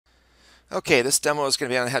Okay, this demo is going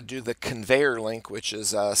to be on how to do the conveyor link, which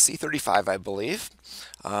is C35, I believe.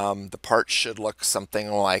 The part should look something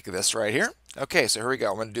like this right here. Okay, so here we go.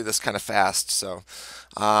 I'm going to do this kind of fast. So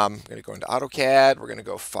I'm going to go into AutoCAD. We're going to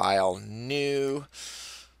go File, New.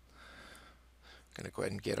 I'm going to go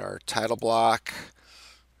ahead and get our title block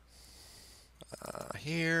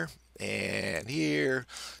here and here.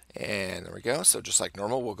 And there we go. So just like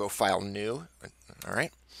normal, we'll go File, New. All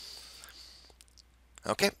right.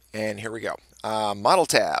 Okay, and here we go. Model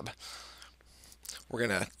tab. We're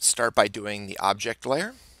going to start by doing the object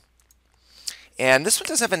layer. And this one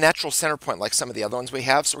doesn't have a natural center point like some of the other ones we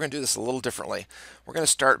have, so we're going to do this a little differently. We're going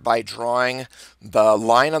to start by drawing the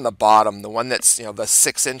line on the bottom, the one that's, the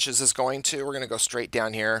 6 inches is going to. We're going to go straight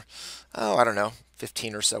down here. Oh, I don't know,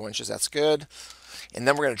 15 or so inches, that's good. And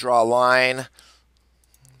then we're going to draw a line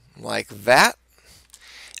like that.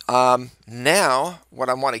 Now, what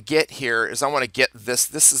I want to get here is I want to get this.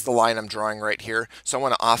 This is the line I'm drawing right here. So I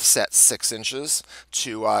want to offset 6 inches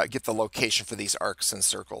to get the location for these arcs and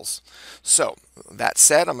circles. So that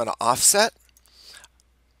said, I'm going to offset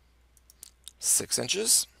 6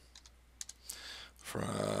 inches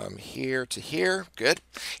from here to here. Good.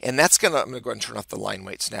 And that's I'm going to go ahead and turn off the line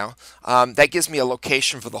weights now. That gives me a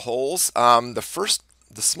location for the holes. The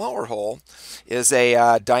smaller hole is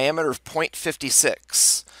a diameter of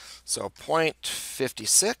 0.56. So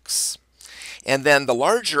 0.56. And then the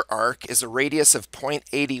larger arc is a radius of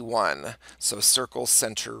 0.81. So circle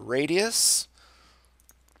center radius,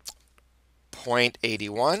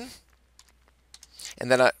 0.81. And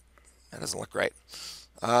then that doesn't look right.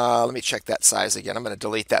 Let me check that size again. I'm going to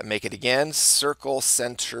delete that and make it again. Circle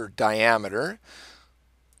center diameter.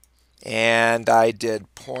 And I did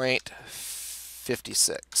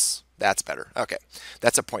 0.56. That's better. Okay,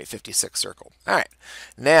 that's a 0.56 circle. All right,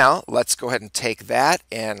 now let's go ahead and take that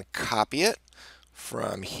and copy it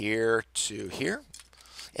from here to here.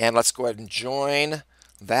 And let's go ahead and join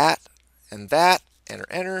that and that, enter,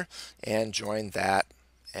 enter, and join that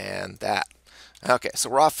and that. Okay, so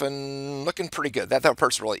we're off and looking pretty good. That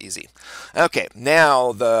part's really easy. Okay,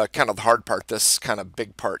 now the kind of the hard part, this kind of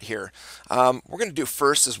big part here. We're going to do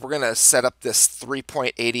first is we're going to set up this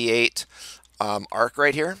 3.88 arc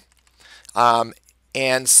right here.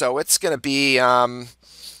 And so it's going to be a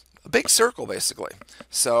big circle basically.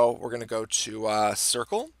 So we're going to go to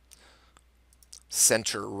circle,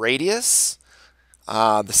 center radius.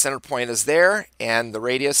 The center point is there and the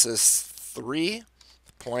radius is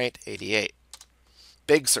 3.88.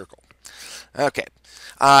 Big circle. Okay.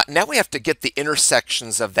 Now we have to get the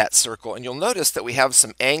intersections of that circle, and you'll notice that we have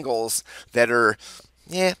some angles that are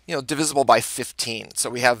divisible by 15. So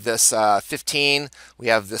we have this 15, we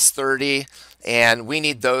have this 30, and we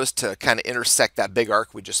need those to kind of intersect that big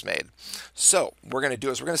arc we just made. So what we're going to do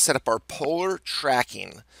is we're going to set up our polar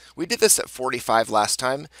tracking. We did this at 45 last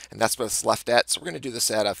time, and that's what it's left at. So we're going to do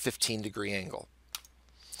this at a 15-degree angle.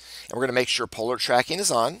 And we're going to make sure polar tracking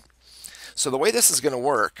is on. So the way this is going to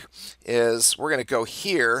work is we're going to go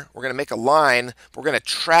here, we're going to make a line, we're going to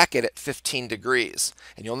track it at 15 degrees.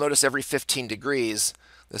 And you'll notice every 15 degrees,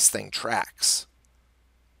 this thing tracks.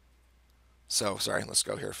 So, sorry, let's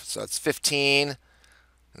go here. So it's 15, and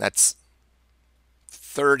that's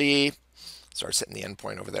 30, starts hitting the end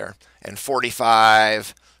point over there, and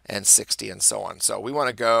 45, and 60, and so on. So we want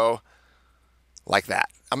to go like that.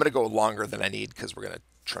 I'm going to go longer than I need because we're going to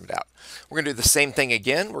trim it out. We're going to do the same thing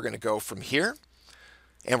again. We're going to go from here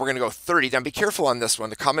and we're going to go 30. Now be careful on this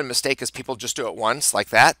one. The common mistake is people just do it once like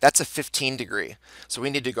that. That's a 15 degree. So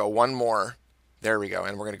we need to go one more. There we go.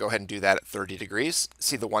 And we're going to go ahead and do that at 30 degrees.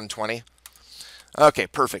 See the 120? Okay,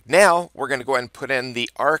 perfect. Now we're going to go ahead and put in the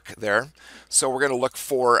arc there. So we're going to look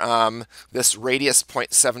for this radius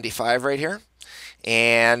 0.75 right here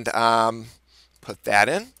and put that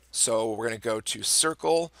in. So we're going to go to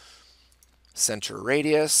circle, center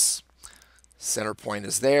radius, center point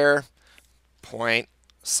is there,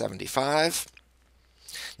 0.75.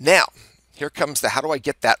 Now, here comes the how do I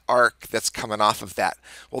get that arc that's coming off of that?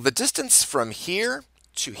 Well, the distance from here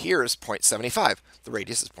to here is 0.75. The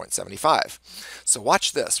radius is 0.75. So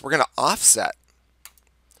watch this. We're going to offset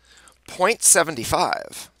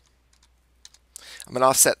 0.75. I'm going to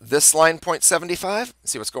offset this line 0.75,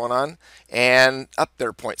 see what's going on, and up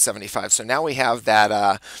there 0.75. So now we have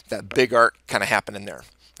that, that big arc kind of happening there.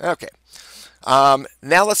 Okay. Now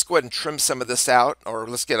let's go ahead and trim some of this out, or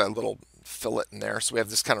let's get a little fillet in there. So we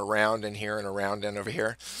have this kind of round in here and a round in over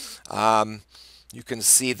here. You can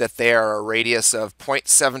see that they are a radius of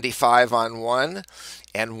 0.75 on one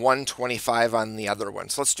and 125 on the other one.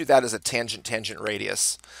 So let's do that as a tangent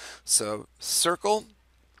radius. So circle,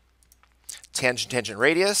 tangent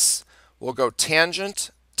radius. We'll go tangent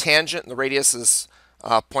tangent, and the radius is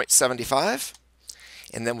 0.75.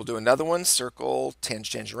 And then we'll do another one, circle,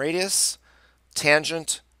 tangent, tangent, radius,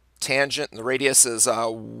 tangent, tangent, and the radius is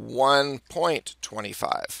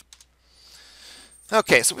 1.25.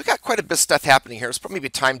 Okay, so we've got quite a bit of stuff happening here. It's probably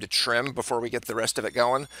time to trim before we get the rest of it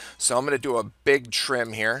going. So I'm going to do a big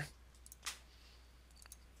trim here.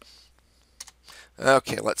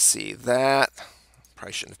 Okay, let's see. That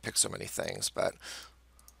probably shouldn't have picked so many things, but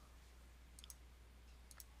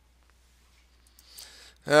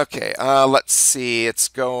okay, let's see. It's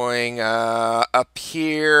going up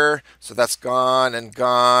here, so that's gone and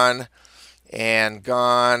gone and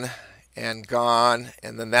gone and gone,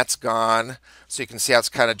 and then that's gone. So you can see how it's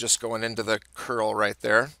kind of just going into the curl right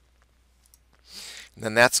there. And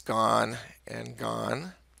then that's gone and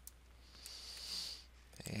gone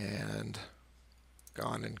and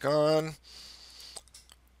gone and gone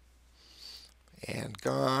and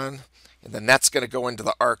gone. And then that's going to go into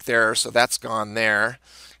the arc there, so that's gone there,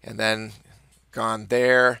 and then gone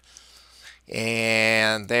there,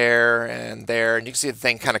 and there, and there. And you can see the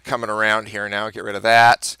thing kind of coming around here now. Get rid of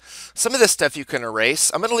that. Some of this stuff you can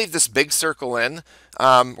erase. I'm going to leave this big circle in.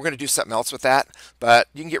 We're going to do something else with that, but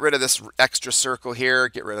you can get rid of this extra circle here.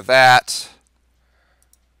 Get rid of that.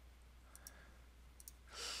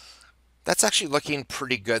 That's actually looking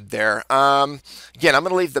pretty good there. Again, I'm going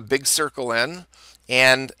to leave the big circle in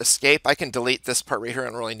and escape. I can delete this part right here. I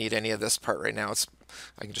don't really need any of this part right now.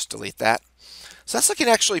 I can just delete that. So that's looking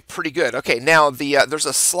actually pretty good. Okay, now there's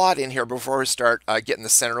a slot in here before we start getting the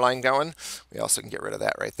center line going. We also can get rid of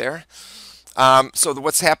that right there. So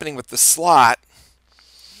what's happening with the slot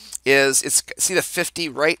is, see the 50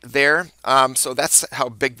 right there? So that's how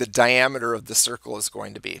big the diameter of the circle is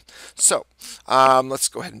going to be. So let's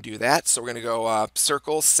go ahead and do that. So we're going to go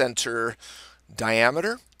circle, center,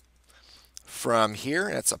 diameter. From here,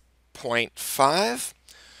 that's a 0.5,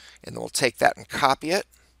 and then we'll take that and copy it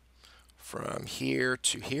from here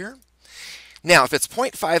to here. Now, if it's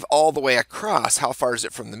 0.5 all the way across, how far is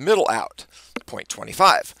it from the middle out?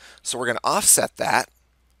 0.25. So we're going to offset that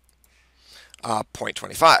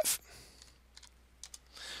 0.25.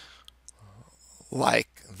 Like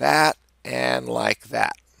that and like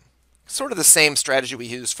that. Sort of the same strategy we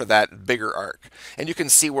used for that bigger arc. And you can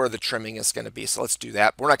see where the trimming is going to be. So let's do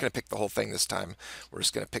that. We're not going to pick the whole thing this time. We're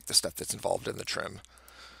just going to pick the stuff that's involved in the trim.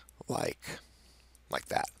 Like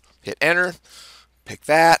that. Hit enter. Pick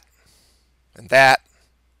that. And that.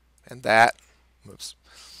 And that. Oops.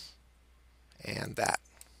 And that.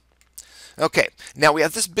 Okay, now we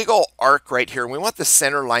have this big old arc right here, and we want the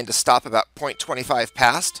center line to stop about 0.25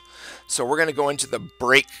 past. So we're going to go into the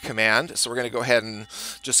break command. So we're going to go ahead and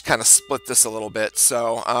just kind of split this a little bit.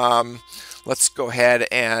 So let's go ahead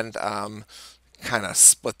and kind of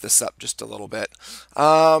split this up just a little bit.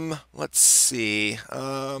 Let's see.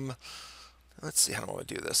 Let's see how do I want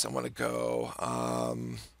to do this. I want to go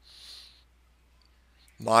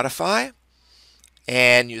modify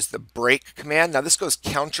and use the break command. Now this goes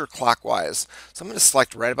counterclockwise. So I'm going to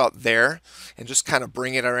select right about there and just kind of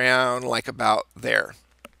bring it around like about there.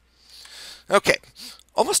 Okay,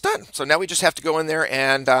 almost done. So now we just have to go in there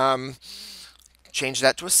and change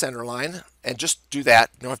that to a center line and just do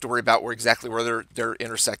that. You don't have to worry about exactly where they're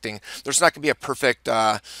intersecting. There's not going to be a perfect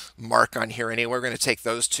mark on here anyway. We're going to take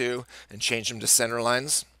those two and change them to center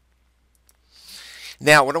lines.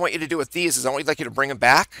 Now, what I want you to do with these is I want you to bring them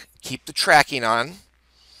back, keep the tracking on,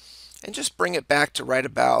 and just bring it back to right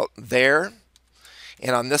about there.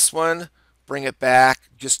 And on this one, bring it back,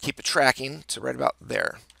 just keep it tracking to right about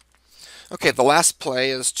there. Okay, the last play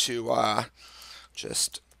is to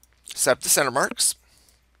just set up the center marks.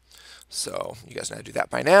 So you guys know how to do that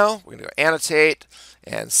by now. We're going to go annotate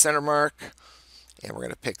and center mark, and we're going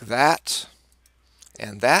to pick that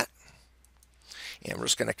and that. And we're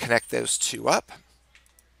just going to connect those two up.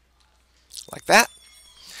 Like that.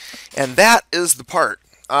 And that is the part.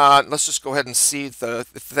 Let's just go ahead and see if the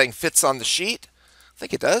thing fits on the sheet. I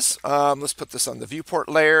think it does. Let's put this on the viewport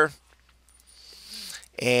layer.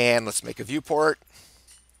 And let's make a viewport.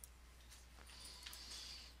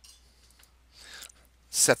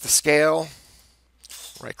 Set the scale.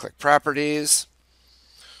 Right-click Properties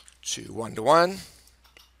to 1:1.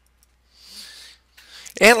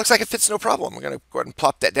 And it looks like it fits no problem. We're going to go ahead and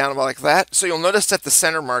plop that down about like that. So you'll notice that the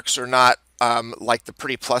center marks are not like the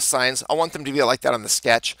pretty plus signs. I want them to be like that on the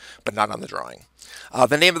sketch, but not on the drawing.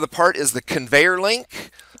 The name of the part is the conveyor link,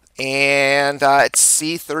 and it's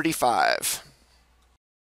C35.